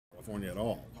California at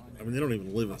all. I mean, they don't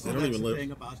even live. They don't That's even the live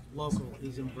thing about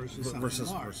localism versus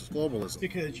globalism.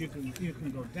 Because you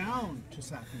can go down to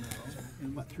Sacramento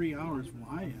in what 3 hours from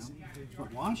where I am,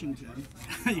 but Washington.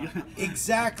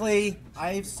 Exactly.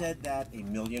 I've said that a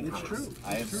million times. It's true.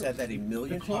 I have said that a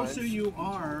million The times. closer you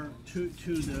are to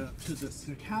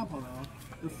the capital,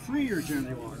 the freer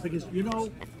generally you are. Because you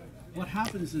know what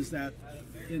happens is that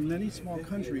in many small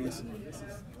countries,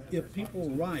 if people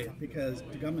riot because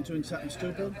the government's doing something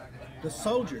stupid, the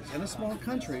soldiers in a small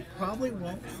country probably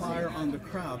won't fire on the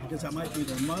crowd because that might be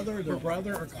their mother, their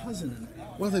brother, or cousin in there.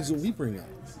 One of the things that we bring up,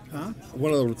 Huh?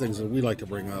 one of the things that we like to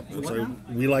bring up,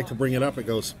 we like to bring it up. It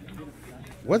goes,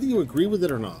 whether you agree with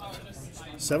it or not,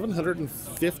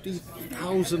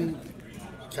 750,000,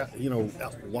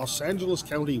 Los Angeles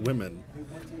County women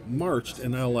marched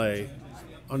in LA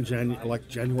on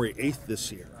January 8th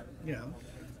this year. Yeah.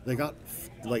 They got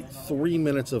like 3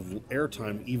 minutes of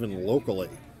airtime even locally.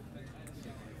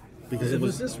 Because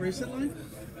was this recently?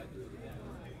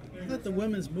 I thought the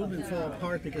women's movement fell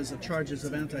apart because of charges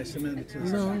of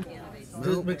anti-Semitism. No.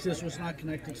 Because this was not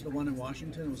connected to the one in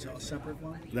Washington. It was a separate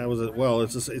one. That was it. Well,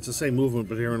 it's the same movement,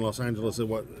 but here in Los Angeles, it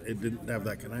didn't have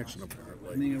that connection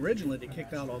apparently. I mean, originally they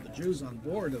kicked out all the Jews on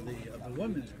board of the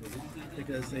women's group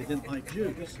because they didn't like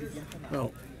Jews.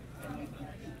 Well,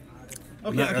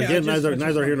 Okay, again,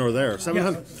 neither here nor there.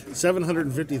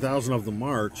 750,000 of the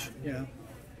march. Yeah.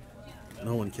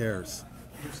 No one cares.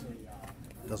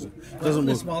 Doesn't In a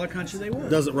move. smaller country, they would.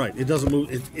 Doesn't right? It doesn't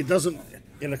move. It doesn't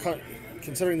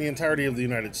considering the entirety of the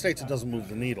United States, it doesn't move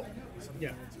the needle.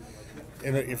 Yeah.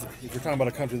 And if you're talking about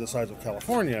a country the size of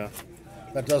California,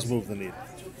 that does move the needle.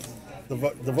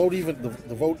 The vote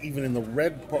even in the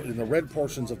red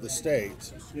portions of the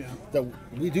state that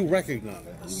we do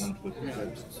recognize.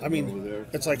 I mean,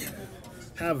 it's like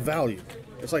have value.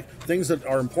 It's like things that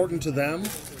are important to them.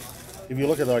 If you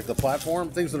look at the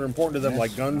platform, things that are important to them,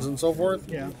 like guns and so forth.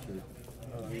 Yeah.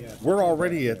 We're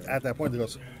already at that point that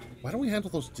goes, why don't we handle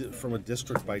those from a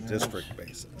district by district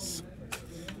basis?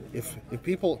 If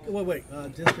people... Wait,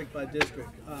 district by district.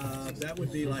 That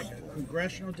would be like a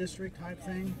congressional district type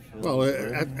thing? Well,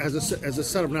 as it's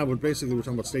set up now, but basically we're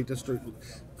talking about state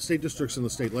districts in the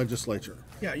state legislature.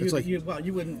 Yeah, you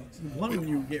wouldn't... One of them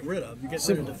you would get rid of. You get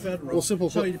rid of the federal. Well,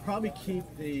 so you'd probably keep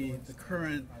the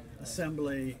current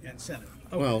Assembly and Senate.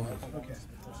 Okay. Well, okay.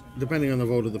 Depending on the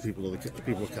vote of the people of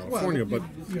California, well,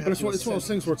 but you it's one of those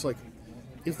things where it's like,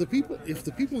 if the people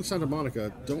in Santa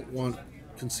Monica don't want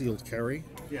concealed carry,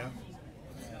 yeah,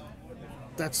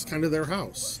 that's kind of their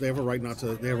house. They have a right not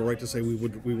to. They have a right to say we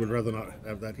would rather not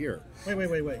have that here.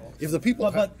 Wait. If the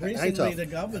people, but recently the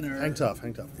governor. Hang tough.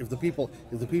 If the people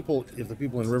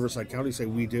in Riverside County say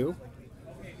we do,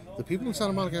 the people in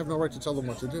Santa Monica have no right to tell them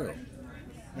what to do.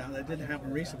 Now that didn't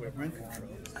happen recently with rent control.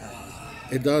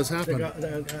 It does happen.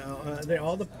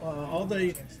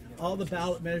 All the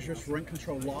ballot measures for rent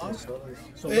control lost.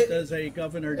 So what does a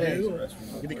governor do?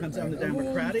 He becomes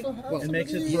undemocratic and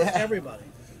makes it for everybody.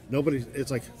 Nobody.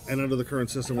 It's like, and under the current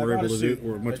system, we're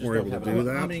much more able to do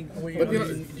that. I mean,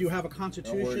 do you have a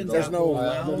constitution that will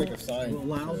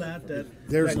allow that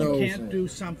you can't do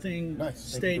something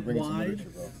statewide?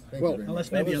 Well,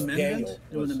 unless maybe do an amendment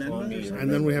or something. And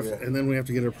then we have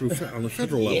to get it approved on the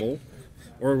federal level,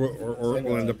 or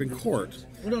we'll end up in court.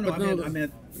 Well, I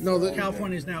meant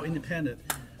California is now independent.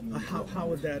 How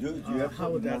would that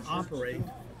operate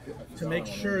to make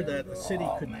sure that a city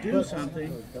could do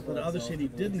something that the other city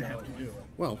didn't have to do?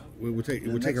 Well,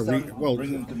 the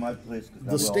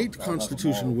state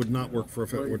constitution would not work for a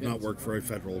federal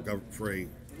government for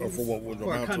what would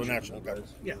amount to a national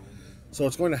government. Yeah. So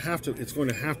it's going to have to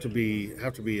be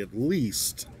at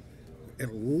least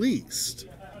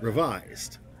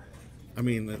revised. I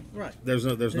mean, right. There's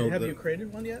no. Have you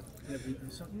created one yet?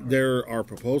 There are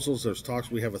proposals. There's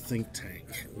talks. We have a think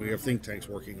tank. We have think tanks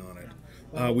working on it.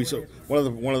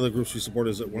 One of the groups we support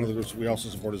is one of the groups we also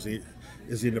support is the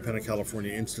Independent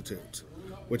California Institute,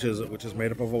 which is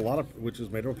made up of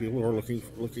people who are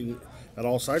looking at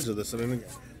all sides of this, and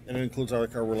it includes our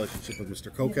relationship with Mr.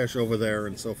 Kokesh over there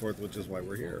and so forth, which is why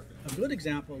we're here. A good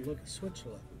example, look at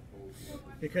Switzerland.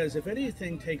 Because if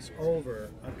anything takes over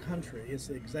a country, it's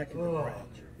the executive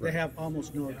branch. They have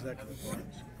almost no executive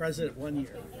branch. President 1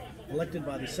 year, elected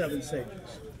by the 7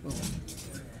 sages.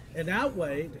 And that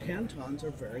way, the cantons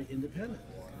are very independent.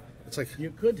 It's like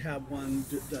you could have one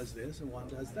does this and one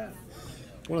does that.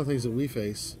 One of the things that we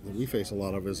face a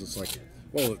lot of is it's like,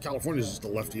 well, California is just a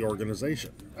lefty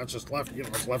organization. That's just left,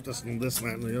 it's leftist and this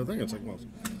and that and the other thing. It's like, well,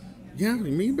 yeah,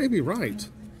 you may be right,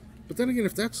 but then again,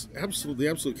 if that's the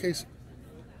absolute case,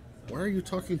 Why are you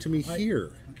talking to me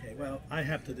here? Okay, well, I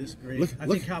have to disagree. I Look.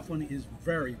 think California is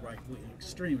very right-wing,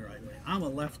 extremely right-wing. I'm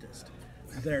a leftist.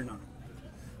 They're not.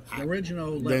 The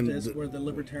original leftists were the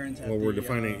libertarians at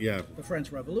the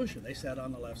French Revolution. They sat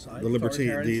on the left side. The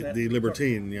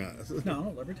libertine, yeah.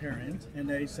 No, libertarians, and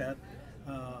they sat.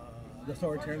 The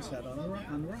authoritarians sat on the right.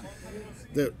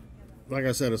 Like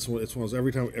I said, it's one of those,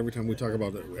 every time we talk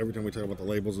about the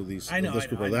labels of these this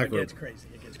group or that group. It gets crazy.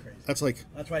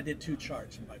 That's why I did 2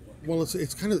 charts in my book. Well,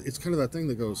 it's kind of that thing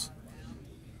that goes.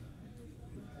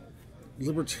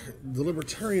 The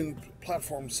libertarian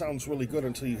platform sounds really good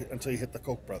until you hit the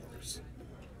Koch brothers.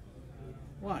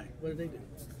 Why? What did they do?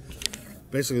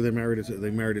 Basically, they married it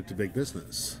to big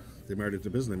business. They married it to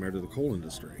business. They married it to the coal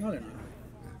industry. No, they're not.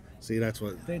 See, that's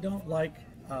what they don't like.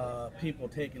 People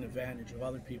taking advantage of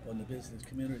other people in the business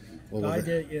community. Well, the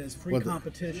idea is free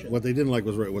competition. What they didn't like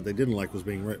was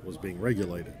being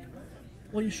regulated.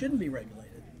 Well, you shouldn't be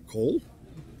regulated. Coal?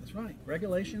 That's right.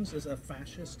 Regulations is a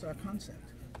fascist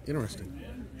concept. Interesting.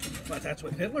 But that's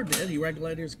what Hitler did. He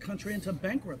regulated his country into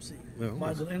bankruptcy. No.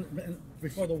 And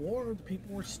before the war, the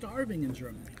people were starving in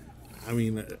Germany. I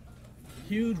mean,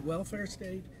 huge welfare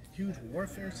state, huge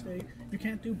warfare state. You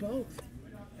can't do both.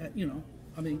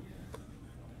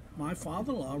 My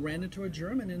father-in-law ran into a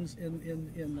German in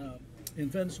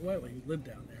Venezuela. He lived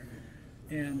down there,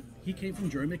 and he came from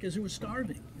Germany because he was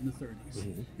starving in the 30s.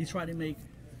 Mm-hmm. He tried to make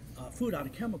food out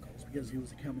of chemicals because he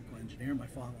was a chemical engineer. My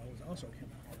father-in-law was also a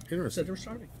chemical engineer. Said they were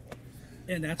starving,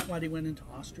 and that's why they went into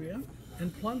Austria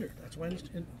and plundered. That's why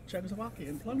in Czechoslovakia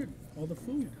and plundered all the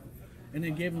food, and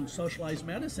then gave them socialized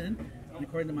medicine. And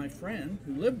according to my friend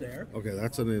who lived there, okay,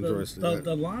 that's an interesting.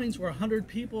 The lines were 100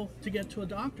 people to get to a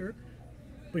doctor.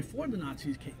 Before the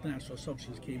National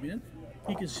Socialists came in,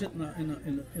 he could sit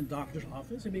in the doctor's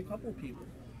office and be a couple of people.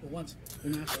 But once the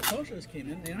National Socialists came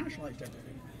in, they nationalized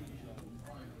everything.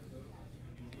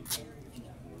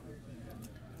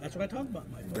 That's what I talk about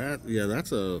in my book.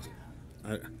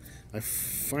 I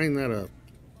find that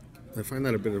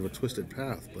a bit of a twisted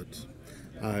path, but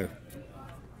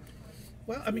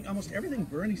well, I mean, almost everything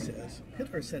Bernie says,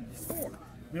 Hitler said before.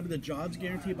 Remember the jobs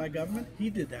guaranteed by government? He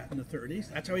did that in the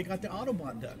 30s. That's how he got the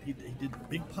Autobahn done. He did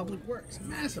big public works,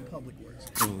 massive public works.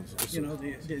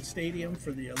 The stadium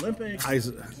for the Olympics.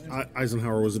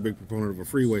 Eisenhower was a big proponent of a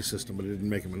freeway system, but it didn't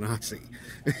make him a Nazi.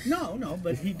 No,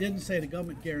 but he didn't say the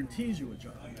government guarantees you a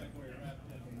job.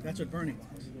 That's what Bernie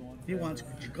wants. He wants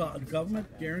government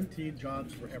guaranteed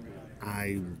jobs for everybody.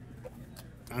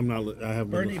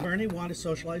 Bernie wanted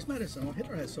socialized medicine. Well,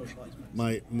 Hitler has socialized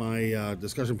medicine. My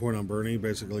discussion point on Bernie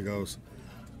basically goes,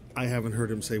 I haven't heard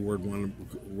him say word one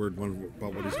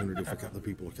about what he's going to do for the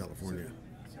people of California.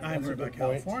 I haven't heard about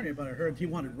California, but I heard he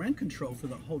wanted rent control for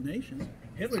the whole nation.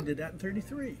 Hitler did that in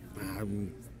 '33.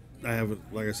 I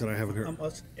haven't, like I said, I haven't heard.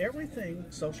 Almost everything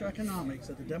socioeconomics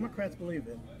that the Democrats believe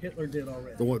in, Hitler did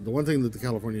already. The one thing that the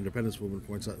California independence movement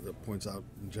points out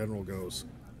in general goes,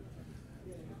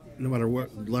 no matter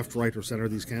what left, right, or center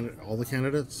all the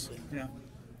candidates, yeah.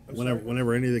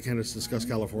 Whenever any of the candidates discuss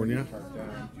California,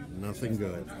 nothing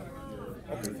good.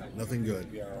 Nothing good.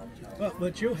 Well,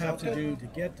 what you have to do to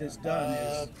get this done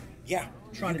is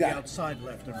try to be outside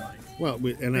left and right. Well,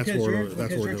 that's what we're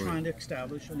doing. Trying to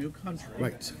establish a new country,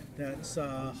 right? That's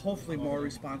hopefully more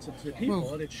responsive to the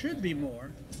people, and it should be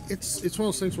more. It's one of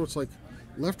those things where it's like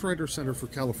left, right, or center for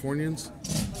Californians.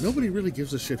 Nobody really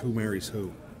gives a shit who marries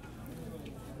who.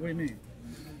 What do you mean?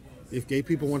 If gay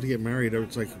people want to get married,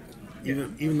 it's like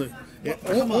only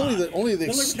the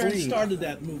extreme started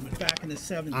that movement back in the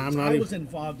 70s. I was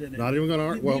involved in it. Not even going to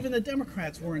argue. Well, even the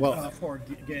Democrats weren't for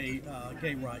gay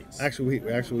rights. Actually,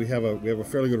 we have a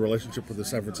fairly good relationship with the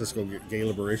San Francisco gay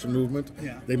liberation movement.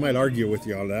 Yeah. They might argue with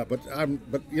you on that, but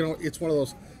it's one of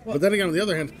those. Well, but then again, on the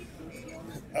other hand,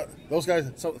 those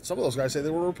guys, some of those guys say they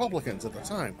were Republicans at the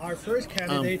time. Our first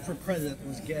candidate for president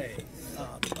was gay,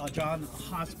 John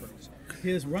Hospers.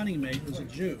 His running mate was a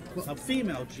Jew, a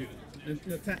female Jew.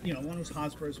 One was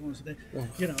Hospers, one was the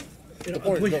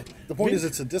point is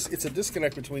it's a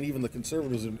disconnect between even the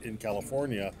conservatives in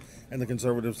California and the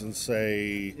conservatives in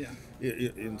say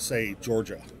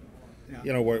Georgia.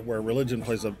 Yeah. Where religion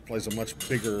plays a much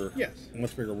bigger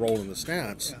role in the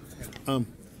stats. Yeah.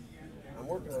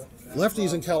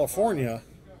 Lefties in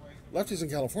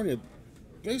California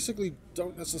basically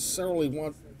don't necessarily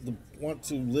want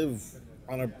to live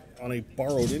on a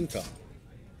borrowed income.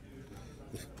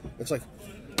 It's like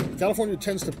California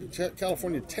tends to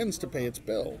pay its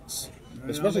bills.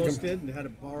 Especially did. They had to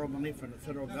borrow money from the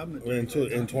federal government. In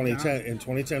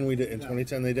 2010 we did. In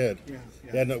 2010 they did. Yeah.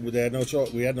 They had no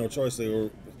choice. We had no choice.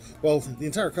 The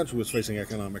entire country was facing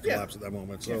economic collapse at that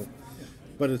moment. So,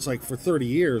 But it's like for 30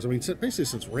 years. I mean, basically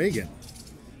since Reagan,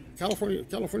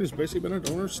 California's basically been a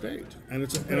donor state, and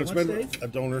it's been a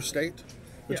donor state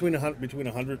between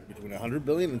 100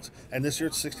 billion and this year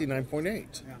it's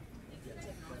 69.8. Yeah.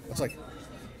 It's like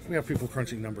we have people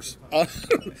crunching numbers.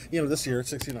 This year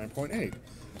it's 69.8.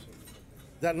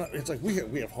 It's like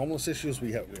we have homeless issues.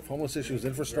 We have homeless issues,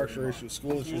 infrastructure issues,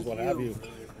 school issues, what have you.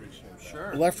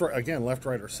 Sure. Left,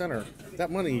 right, or center.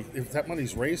 That money, if that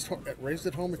money's raised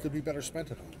at home, it could be better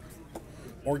spent at home.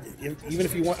 Or even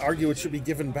if you want to argue, it should be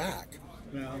given back.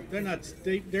 Well, they're not.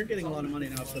 They're getting a lot of money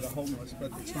now for the homeless,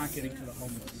 but it's not getting to the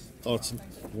homeless. Oh,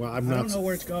 I don't know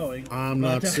where it's going. I'm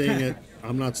not seeing it.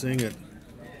 I'm not seeing it.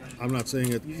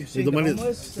 You see the money.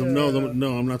 homeless?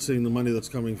 No, I'm not seeing the money that's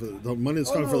coming for the money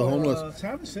that's coming for the homeless.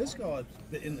 San Francisco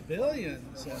in the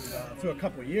billions and, for a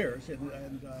couple of years,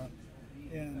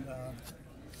 and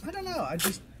I don't know.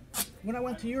 When I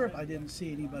went to Europe, I didn't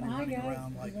see anybody running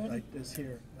around like this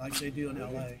here, like they do in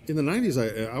LA. In the 90s,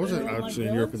 I was actually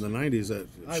in Europe in the 90s.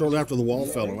 Shortly after the wall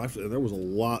fell, and there was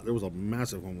a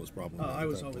massive homeless problem. I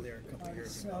was over there a couple of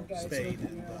years ago. Spain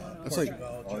and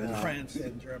Portugal, France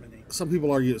and Germany. Some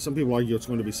people argue it's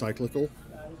going to be cyclical.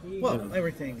 Well,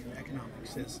 everything in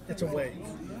economics it's a wave.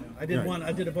 I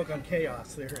did a book on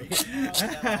chaos theory.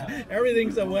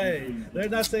 Everything's a wave. They're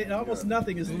not saying almost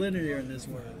nothing is linear in this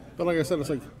world. But like I said, it's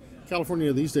like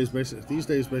California these days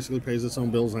basically pays its own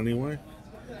bills anyway.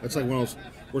 It's like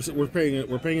we're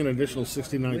paying an additional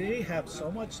 69. We have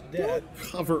so much debt.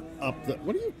 Cover up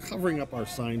what are you covering up our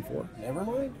sign for? Never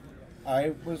mind.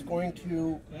 I was going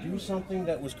to do something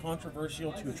that was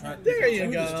controversial to attract. There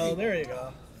you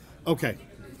go. Okay.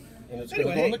 And it's going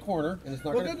to go in the corner, and it's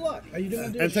not going to. Good luck. Are you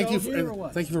going to do a And show here or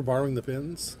what? thank you for borrowing the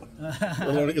pins.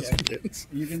 We're loaning us some pins.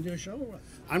 Are you going to do a show or what?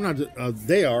 I'm not.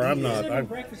 They are. I'm not.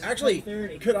 Actually,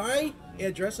 could I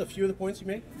address a few of the points you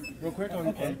made real quick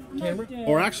on camera?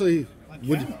 Or actually,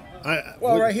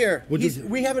 Right here.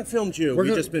 We haven't filmed you.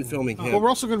 We've just been filming him. Well, we're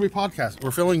also going to be podcasting.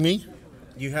 We're filming me.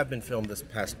 You have been filmed this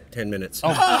past 10 minutes.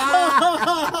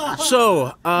 Oh.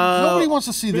 So, nobody wants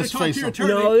to see this face.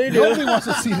 No, they do. Nobody wants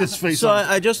to see this face. So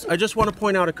I just want to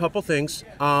point out a couple things.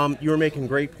 You were making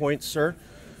great points, sir.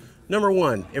 Number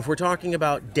one, if we're talking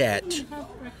about debt,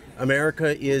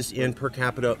 America is in per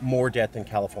capita more debt than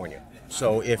California.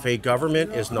 So if a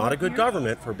government is not a good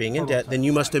government for being in debt, then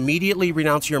you must immediately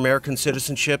renounce your American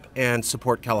citizenship and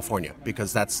support California,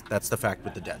 because that's the fact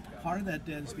with the debt. Part of that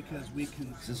debt is because we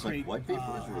can create money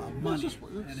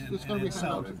and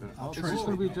sell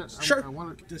treasury. Sure.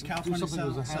 Does California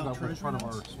sell treasury?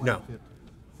 No.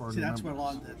 See, that's where a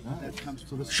lot of that comes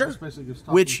from. Sure.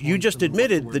 Which you just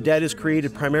admitted the debt is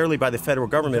created primarily by the federal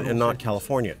government and not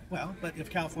California. Well, but if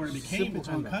California became its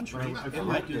own country, it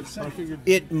might do the same.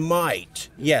 It might.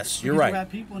 Yes, you're Because right. we have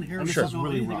people in here who don't know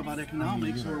anything about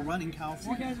economics who are running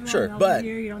California. Sure, but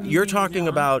you're talking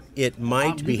about it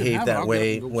might behave that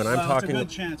way when I'm talking. It's a good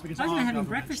chance because I'm all having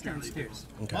governments breakfast do. downstairs.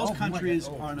 Most countries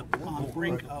are on the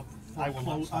brink of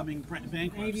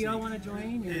bankruptcy. Maybe y'all want to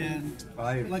join? And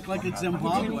like in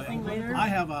Zimbabwe, I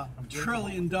have $1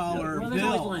 trillion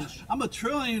bill. I'm a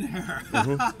trillionaire.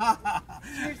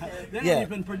 They haven't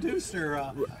even produced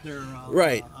their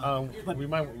Right. We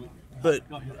might. But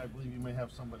I believe you may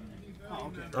have somebody. Oh,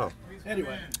 okay. oh.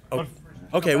 Anyway.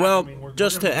 Okay, well,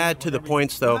 just to add to the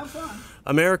points, though,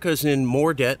 America's in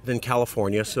more debt than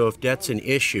California, so if debt's an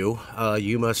issue,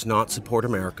 you must not support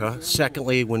America.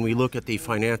 Secondly, when we look at the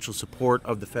financial support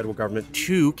of the federal government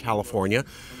to California,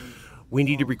 we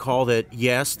need to recall that,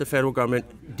 yes, the federal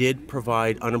government did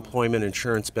provide unemployment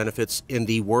insurance benefits in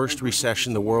the worst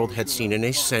recession the world had seen in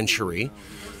a century,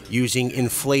 using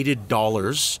inflated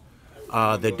dollars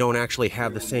that don't actually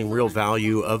have the same real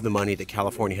value of the money that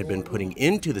California had been putting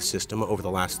into the system over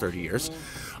the last 30 years.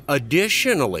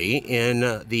 Additionally,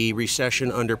 in the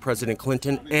recession under President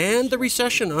Clinton and the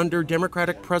recession under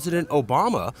Democratic President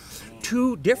Obama,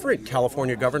 two different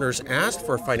California governors asked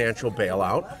for financial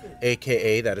bailout,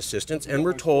 aka that assistance, and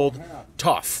were told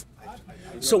tough.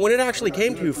 So when it actually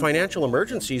came to financial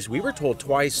emergencies, we were told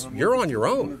twice, you're on your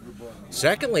own.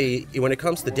 Secondly, when it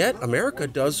comes to debt, America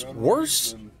does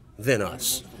worse than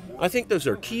us. I think those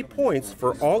are key points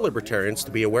for all libertarians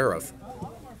to be aware of.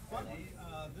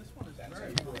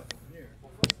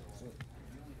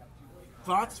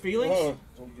 Thoughts, feelings?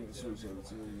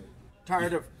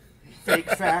 Tired of fake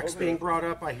facts being brought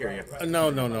up? I hear you. No.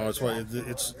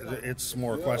 It's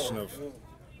more a question of.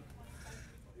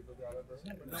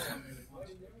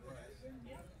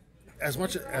 As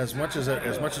much as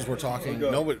we're talking,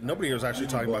 nobody is actually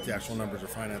talking about the actual numbers of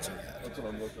financing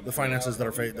yet. The finances that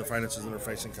are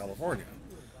facing California.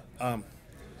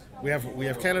 We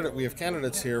have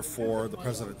candidates here for the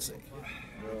presidency.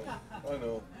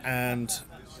 and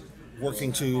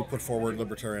working to put forward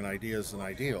libertarian ideas and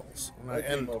ideals,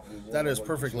 and that is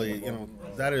perfectly,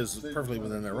 that is perfectly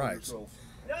within their rights.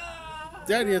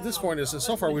 The idea at this point is that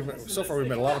so far we've met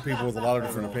a lot of people with a lot of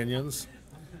different opinions,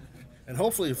 and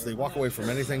hopefully, if they walk away from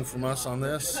anything from us on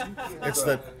this, it's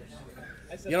that,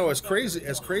 as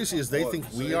crazy as they think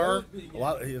we are,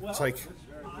 it's like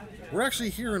we're actually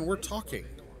here and we're talking.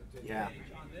 Yeah.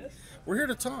 We're here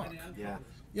to talk. Yeah.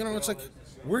 It's like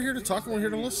we're here to talk and we're here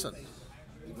to listen.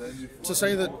 To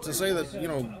say that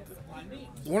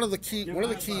one of the key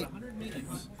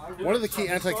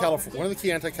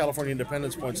anti-California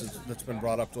independence points that's been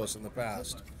brought up to us in the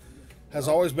past has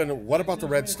always been, what about the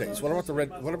red states? What about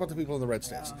the people in the red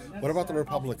states? What about the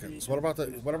Republicans? What about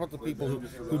the people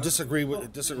who disagree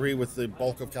with the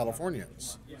bulk of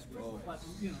Californians?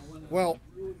 Well,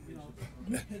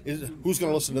 who's going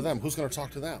to listen to them? Who's going to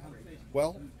talk to them?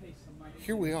 Well,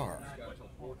 here we are.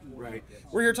 Right.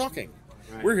 We're here talking.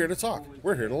 Right. We're here to talk.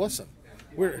 We're here to listen.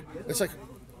 It's like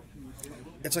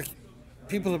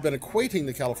people have been equating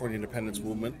the California independence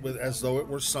movement with as though it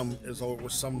were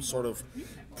some sort of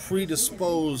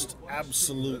predisposed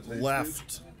absolute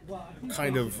left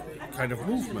kind of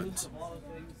movement,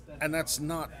 and that's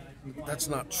not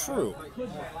true.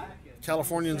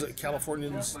 Californians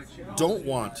don't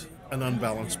want an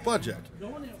unbalanced budget.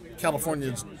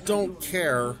 Californians don't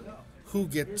care who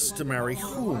gets to marry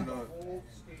whom.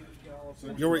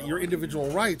 Your individual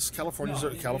rights, Californians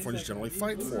generally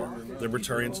fight for.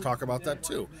 Libertarians talk about that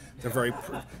too.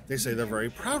 They say they're very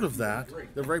proud of that.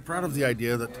 They're very proud of the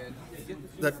idea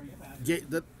that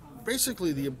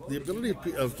basically the ability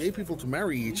of gay people to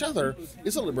marry each other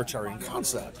is a libertarian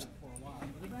concept.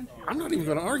 I'm not even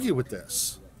going to argue with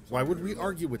this. Why would we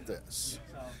argue with this?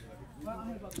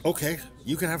 Okay,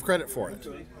 you can have credit for it,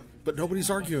 but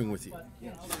nobody's arguing with you.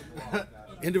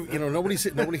 Nobody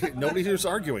here's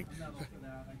arguing.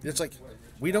 It's like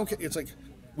we don't. It's like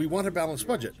we want a balanced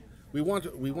budget. We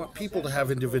want people to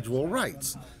have individual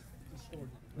rights.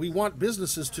 We want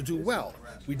businesses to do well.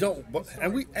 We don't want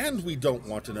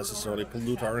to necessarily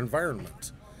pollute our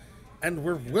environment. And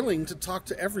we're willing to talk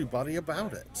to everybody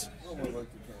about it.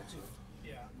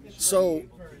 So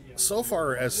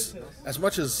far as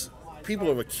much as people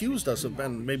have accused us of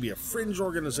being maybe a fringe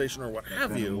organization or what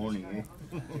have you,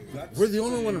 we're the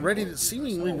only one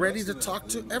seemingly ready to talk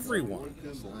to everyone.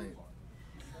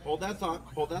 Hold that thought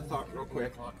real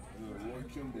quick.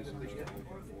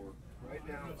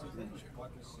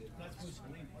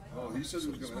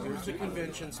 There's a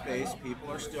convention space. People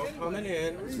are still coming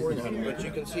in, but you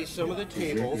can see some of the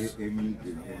tables.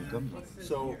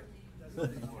 So,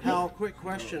 Hal, quick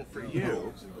question for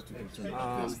you.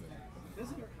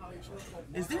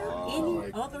 Is there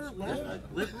any other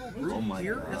liberal group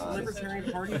here at the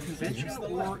Libertarian Party convention,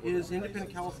 or is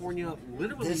Independent California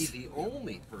literally the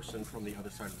only person from the other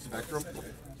side of the spectrum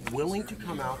willing to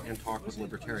come out and talk with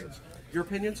libertarians? Your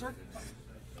opinion, sir?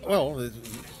 Well,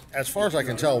 as far as I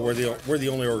can tell, we're the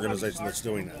only organization that's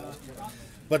doing that.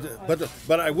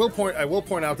 But I will point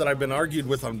out that I've been argued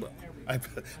with on. I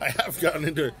have gotten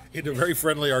into very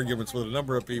friendly arguments with a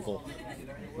number of people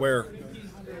where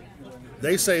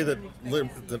they say that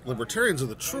libertarians are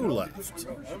the true left,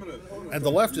 and the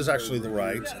left is actually the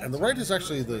right, and the right is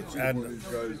actually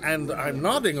and I'm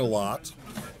nodding a lot.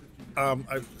 I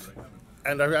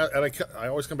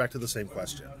always come back to the same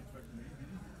question.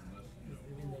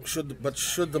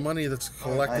 Should the money that's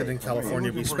collected in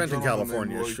California be spent in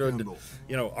California?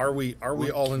 Are we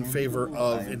all in favor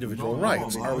of individual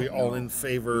rights? Are we all in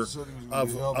favor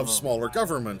of smaller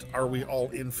government? Are we all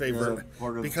in favor?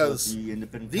 Because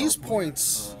these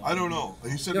points, I don't know.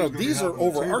 He said these are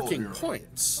overarching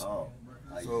points.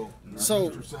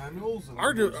 So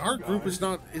our group is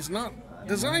not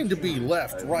designed to be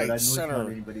left, right,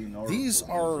 center. These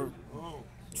are,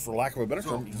 for lack of a better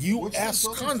term, U.S.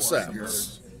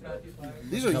 concepts.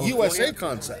 These are USA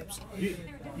concepts.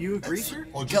 You agree, sir?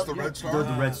 Oh, just the Red Star?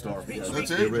 The Red Star.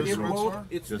 That's it?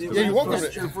 Yeah, you're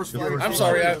welcome. I'm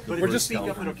sorry. We're just speak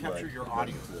up and it'll capture your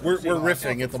audio. We're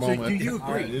riffing at the moment. Do you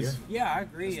agree? Yeah, I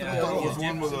agree.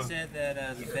 Jefferson said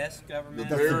that the best government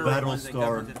That's the Battle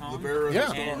Star. The bear is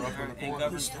Yeah. and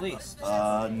governs the least.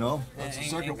 No. That's the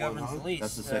second one, governs huh? the least.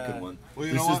 That's the second one. Well,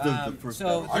 you This know is what? the first So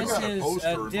battle. I this got a is poster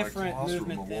a in my different classroom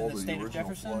movement of than all the the state of original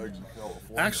Jefferson. flags in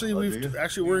California.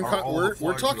 Actually,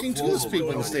 we're talking to this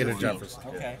people in the state of Jefferson.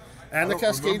 Okay. And the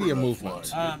Cascadia movement.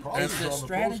 Is the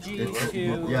strategy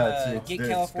to get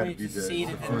California to secede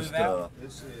and then move out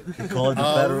They call it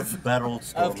the battle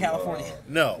of California?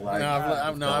 No,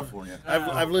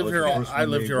 I've lived here. I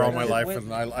lived here all my life, Wait.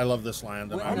 and I love this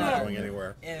land, and I'm not going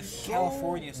anywhere. If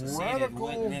California seceded,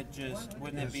 wouldn't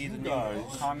it be the new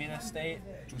communist state?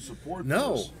 To support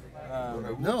No. this. But I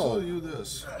will No. tell you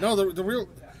this. No, the real.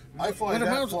 I fly What that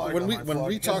about flag when on we my when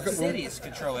we flag talk Cities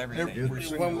control everything. every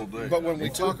single day. but when we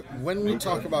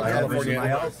talk about I have this in my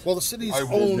California, house. well, the cities I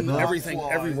will own not everything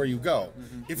fly everywhere you go.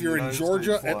 If you're in United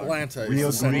Georgia, States flag. Atlanta We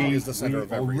is agree. the center We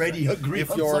of everything. already agree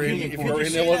If on you're something in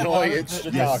important. Illinois, it's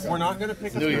Chicago. We're not going to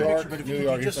pick a New picture, York, but if New you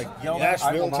York, could it's just like yell that,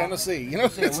 I will Nashville, not- Tennessee. You know,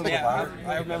 it's like, Yeah,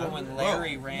 I remember when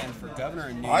Larry ran for governor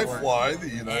in New I York. fly the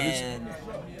United States. And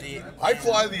I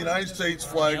fly the United States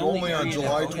flag The only only on area that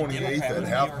July voted 28th Democrat at was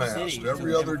half New York mast. City.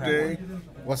 Every It's a other Democrat day,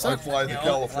 what's I that? fly the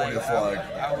California flag.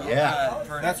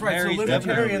 That's right. So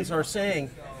libertarians are saying,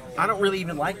 I don't really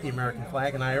even like the American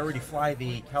flag, and I already fly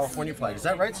the California flag. Is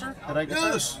that right, sir? Did I get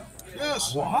Yes,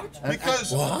 yes. What?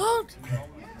 Because What?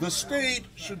 the state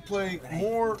should play a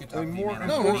more No,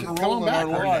 important come role on in back.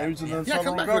 our lives than the Yeah, come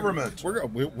federal back. government.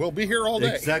 We'll be here all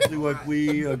day. Exactly what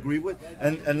we agree with.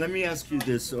 And let me ask you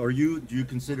this: do you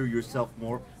consider yourself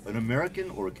more an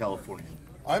American or a Californian?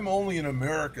 I'm only an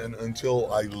American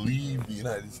until I leave the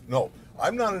United States. No,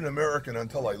 I'm not an American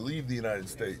until I leave the United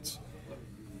States.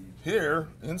 Here,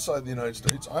 inside the United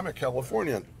States, I'm a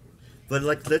Californian. But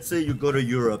like, let's say you go to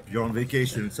Europe, you're on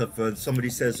vacation and stuff. Somebody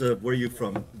says, "Where are you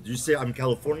from?" Do you say I'm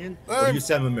Californian or do you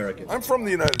say I'm American? I'm from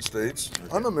the United States.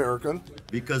 I'm American.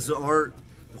 Because our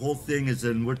whole thing is,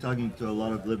 and we're talking to a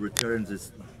lot of libertarians,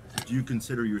 is do you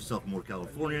consider yourself more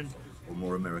Californian or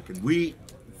more American? We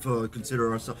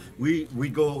consider ourselves, we're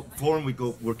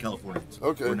Californians.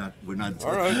 Okay. We're not.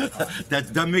 All right.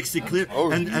 that makes it clear.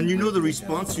 Oh. And you know the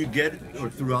response you get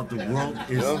throughout the world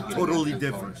is totally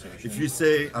different. If you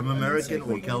say I'm American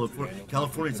or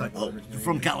California, it's like, oh, you're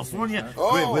from California? Oh.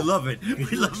 Great, we love it.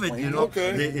 We love it. You know,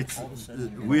 Okay.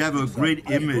 we have a great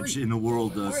image in the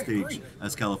world stage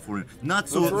as California. Not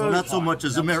so much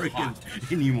as American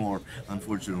anymore,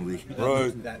 unfortunately.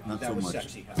 Right. Not so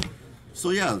much.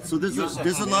 So yeah, so there's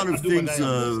a lot of things.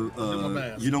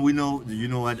 We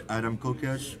know Adam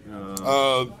Kokesh.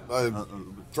 I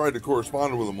tried to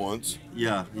correspond with him once.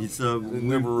 Yeah, he's He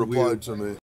never replied to me.